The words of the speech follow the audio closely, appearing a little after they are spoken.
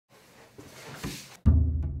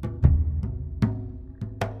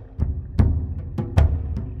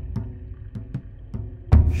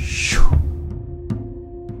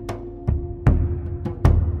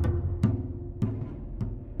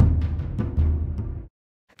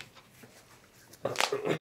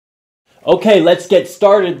Okay, let's get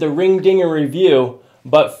started the ring dinger review.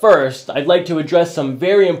 But first, I'd like to address some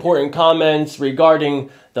very important comments regarding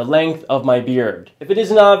the length of my beard. If it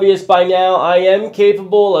isn't obvious by now, I am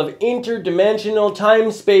capable of interdimensional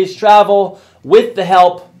time-space travel with the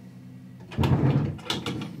help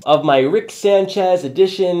of my Rick Sanchez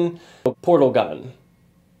edition portal gun.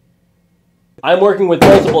 I'm working with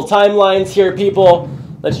multiple timelines here, people.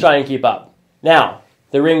 Let's try and keep up. Now,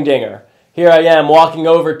 the ring dinger. Here I am walking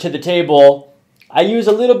over to the table. I use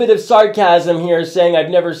a little bit of sarcasm here, saying I've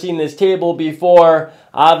never seen this table before.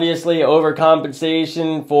 Obviously,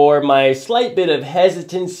 overcompensation for my slight bit of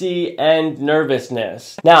hesitancy and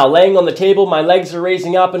nervousness. Now, laying on the table, my legs are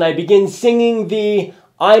raising up, and I begin singing the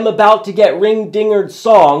I'm about to get ring dingered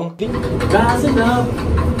song. Rising up,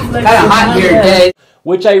 kind of hot here today.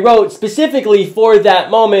 Which I wrote specifically for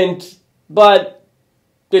that moment, but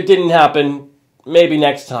it didn't happen. Maybe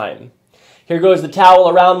next time. Here goes the towel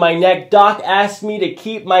around my neck. Doc asked me to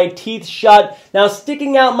keep my teeth shut. Now,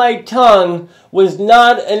 sticking out my tongue was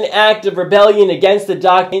not an act of rebellion against the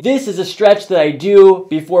doc. This is a stretch that I do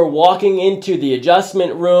before walking into the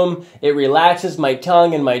adjustment room. It relaxes my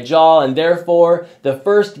tongue and my jaw, and therefore, the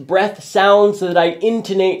first breath sounds that I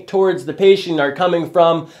intonate towards the patient are coming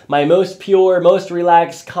from my most pure, most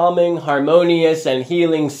relaxed, calming, harmonious, and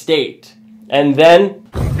healing state. And then,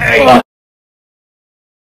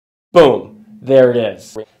 boom. There it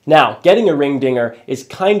is. Now, getting a ring dinger is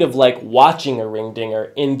kind of like watching a ring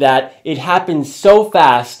dinger in that it happens so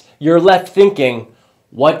fast, you're left thinking,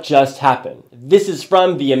 what just happened? This is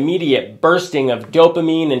from the immediate bursting of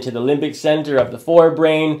dopamine into the limbic center of the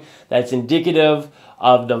forebrain that's indicative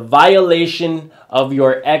of the violation of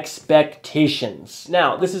your expectations.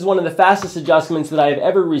 Now, this is one of the fastest adjustments that I have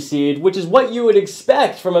ever received, which is what you would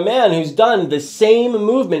expect from a man who's done the same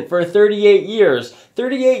movement for 38 years.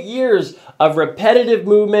 38 years of repetitive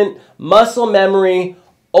movement, muscle memory,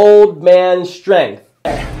 old man strength.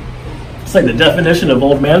 It's like the definition of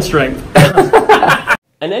old man strength.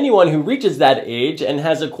 And anyone who reaches that age and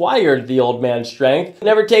has acquired the old man strength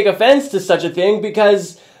never take offense to such a thing,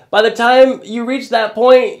 because by the time you reach that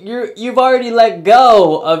point, you've already let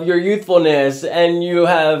go of your youthfulness and you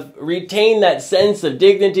have retained that sense of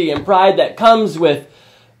dignity and pride that comes with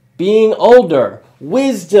being older.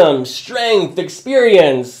 Wisdom, strength,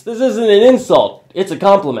 experience. This isn't an insult, it's a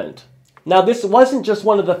compliment. Now, this wasn't just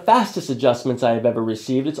one of the fastest adjustments I have ever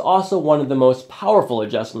received, it's also one of the most powerful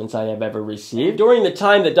adjustments I have ever received. During the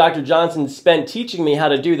time that Dr. Johnson spent teaching me how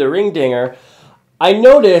to do the ring dinger, I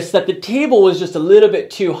noticed that the table was just a little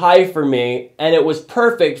bit too high for me, and it was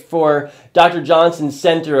perfect for Dr. Johnson's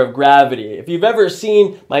center of gravity. If you've ever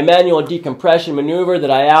seen my manual decompression maneuver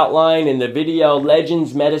that I outline in the video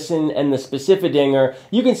Legends, Medicine, and the Specifidinger,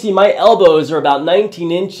 you can see my elbows are about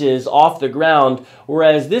 19 inches off the ground,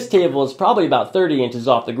 whereas this table is probably about 30 inches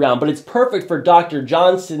off the ground. But it's perfect for Dr.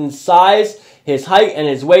 Johnson's size. His height and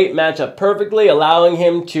his weight match up perfectly, allowing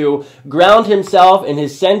him to ground himself in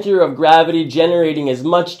his center of gravity, generating as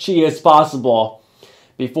much chi as possible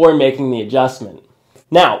before making the adjustment.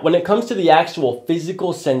 Now, when it comes to the actual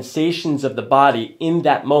physical sensations of the body in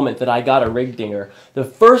that moment that I got a ring dinger, the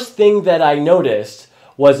first thing that I noticed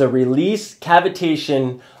was a release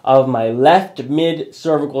cavitation of my left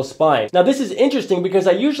mid-cervical spine. Now, this is interesting because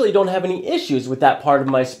I usually don't have any issues with that part of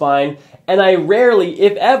my spine, and I rarely,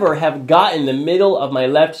 if ever, have gotten the middle of my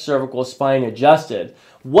left cervical spine adjusted.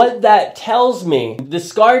 What that tells me, the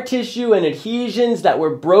scar tissue and adhesions that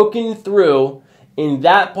were broken through in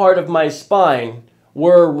that part of my spine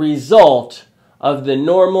were a result of the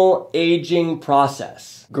normal aging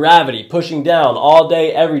process. Gravity pushing down all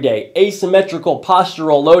day, every day, asymmetrical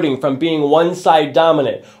postural loading from being one side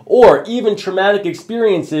dominant, or even traumatic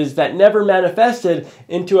experiences that never manifested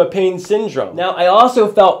into a pain syndrome. Now, I also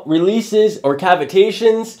felt releases or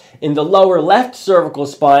cavitations in the lower left cervical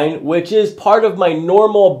spine, which is part of my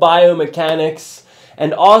normal biomechanics,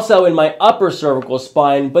 and also in my upper cervical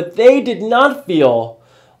spine, but they did not feel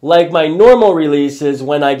like my normal releases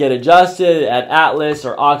when I get adjusted at Atlas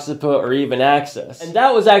or Occiput or even Axis. And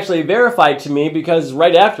that was actually verified to me because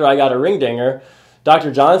right after I got a ring dinger,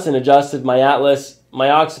 Dr. Johnson adjusted my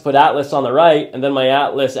Occiput Atlas on the right and then my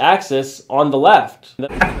Atlas Axis on the left.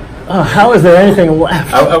 How is there anything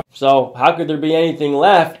left? So how could there be anything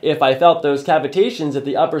left if I felt those cavitations at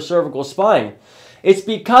the upper cervical spine? It's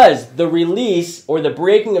because the release or the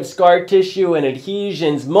breaking of scar tissue and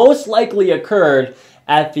adhesions most likely occurred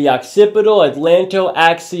at the occipital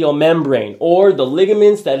atlantoaxial membrane, or the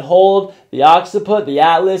ligaments that hold the occiput, the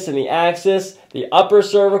atlas, and the axis, the upper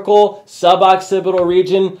cervical, suboccipital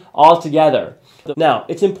region all together. Now,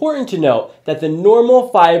 it's important to note that the normal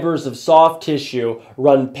fibers of soft tissue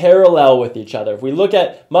run parallel with each other. If we look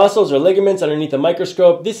at muscles or ligaments underneath a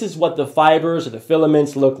microscope, this is what the fibers or the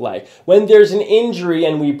filaments look like. When there's an injury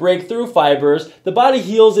and we break through fibers, the body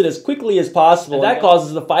heals it as quickly as possible. And that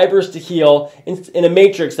causes the fibers to heal in a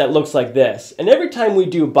matrix that looks like this. And every time we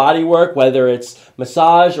do body work, whether it's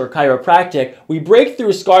massage or chiropractic, we break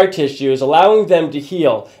through scar tissues, allowing them to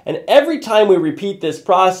heal. And every time we repeat this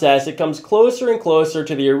process, it comes closer and closer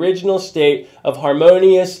to the original state of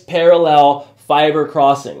harmonious, parallel fiber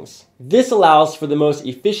crossings. This allows for the most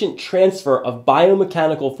efficient transfer of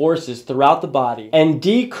biomechanical forces throughout the body and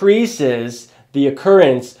decreases the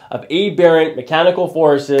occurrence of aberrant mechanical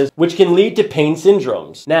forces, which can lead to pain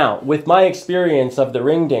syndromes. Now, with my experience of the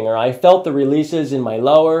ring dinger, I felt the releases in my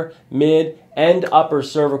lower, mid, and upper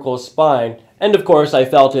cervical spine, and of course I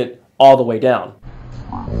felt it all the way down.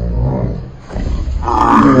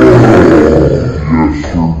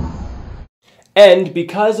 And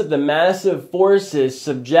because of the massive forces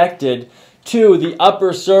subjected to the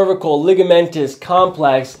upper cervical ligamentous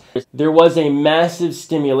complex, there was a massive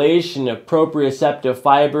stimulation of proprioceptive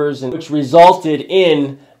fibers, which resulted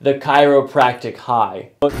in the chiropractic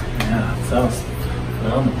high. Yeah, sounds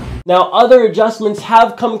phenomenal. Now, other adjustments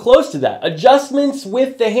have come close to that. Adjustments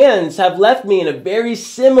with the hands have left me in a very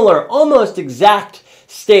similar, almost exact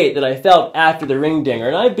state that I felt after the ring dinger.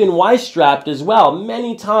 And I've been Y-strapped as well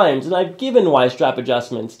many times, and I've given Y-strap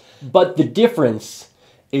adjustments. But the difference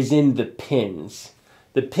is in the pins.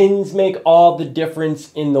 The pins make all the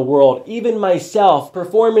difference in the world. Even myself,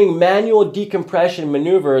 performing manual decompression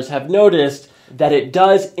maneuvers, have noticed that it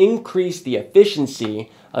does increase the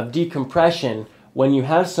efficiency of decompression when you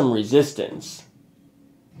have some resistance.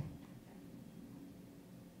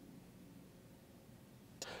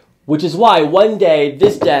 Which is why one day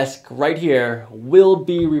this desk right here will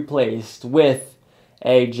be replaced with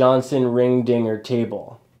a Johnson ring dinger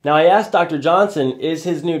table. Now, I asked Dr. Johnson, is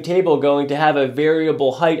his new table going to have a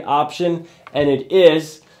variable height option? And it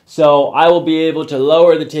is. So I will be able to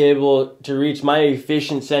lower the table to reach my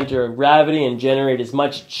efficient center of gravity and generate as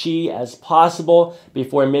much chi as possible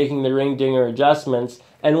before making the ring dinger adjustments.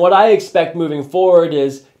 And what I expect moving forward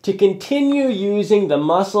is to continue using the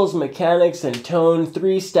muscles, mechanics, and tone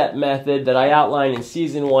 3-step method that I outlined in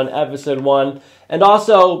Season 1, Episode 1, and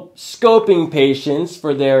also scoping patients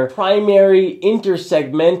for their primary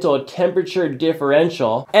intersegmental temperature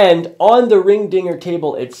differential. And on the ring dinger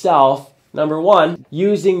table itself, number 1,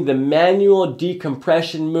 using the manual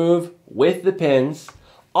decompression move with the pins.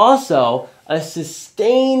 Also, a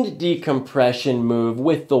sustained decompression move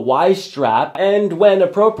with the Y-strap, and when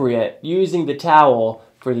appropriate, using the towel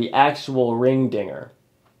for the actual ring dinger.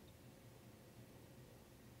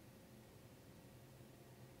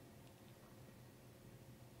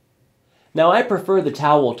 Now, I prefer the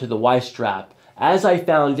towel to the Y-strap. As I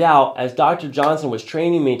found out, as Dr. Johnson was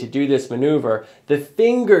training me to do this maneuver, the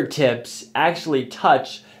fingertips actually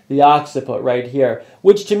touch the occiput right here,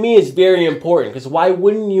 which to me is very important, because why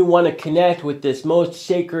wouldn't you want to connect with this most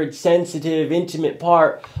sacred, sensitive, intimate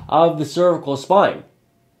part of the cervical spine?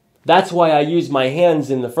 That's why I use my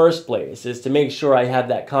hands in the first place, is to make sure I have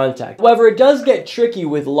that contact. However, it does get tricky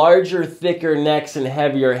with larger, thicker necks and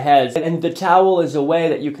heavier heads, and the towel is a way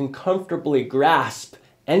that you can comfortably grasp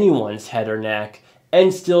anyone's head or neck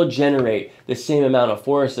and still generate the same amount of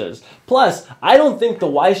forces. Plus, I don't think the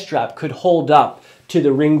Y-strap could hold up to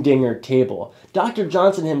the ring dinger table. Dr.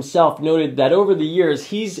 Johnson himself noted that over the years,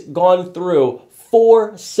 he's gone through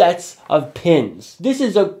 4 sets of pins. This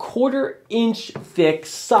is a 1/4 inch thick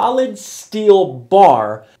solid steel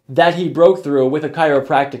bar that he broke through with a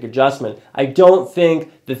chiropractic adjustment. I don't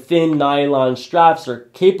think the thin nylon straps are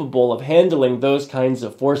capable of handling those kinds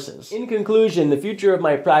of forces. In conclusion, the future of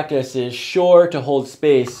my practice is sure to hold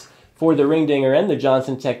space for the ring dinger and the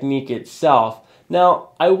Johnson technique itself. Now,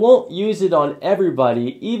 I won't use it on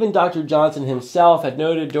everybody. Even Dr. Johnson himself had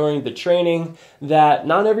noted during the training that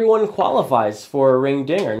not everyone qualifies for a ring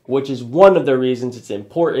dinger, which is one of the reasons it's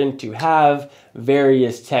important to have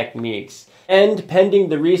various techniques. And pending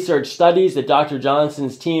the research studies that Dr.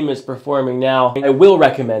 Johnson's team is performing now, I will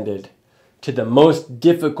recommend it to the most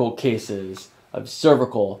difficult cases of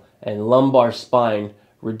cervical and lumbar spine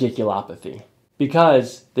radiculopathy.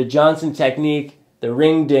 Because the Johnson technique, the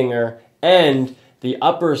ring dinger, and the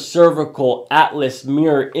upper cervical atlas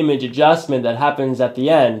mirror image adjustment that happens at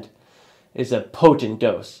the end is a potent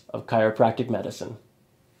dose of chiropractic medicine.